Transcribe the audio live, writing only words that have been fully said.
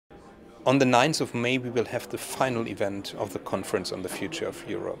On the 9th of May, we will have the final event of the Conference on the Future of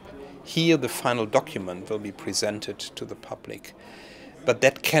Europe. Here, the final document will be presented to the public. But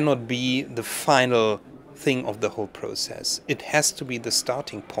that cannot be the final thing of the whole process. It has to be the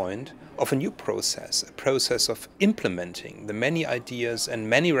starting point of a new process, a process of implementing the many ideas and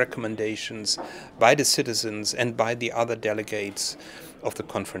many recommendations by the citizens and by the other delegates of the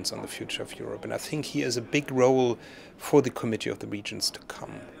Conference on the Future of Europe. And I think here is a big role for the Committee of the Regions to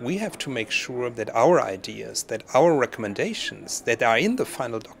come. We have to make sure that our ideas, that our recommendations that are in the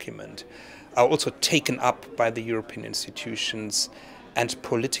final document are also taken up by the European institutions and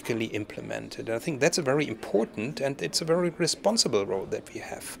politically implemented. And I think that's a very important and it's a very responsible role that we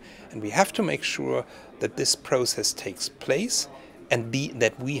have. And we have to make sure that this process takes place and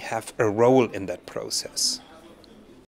that we have a role in that process.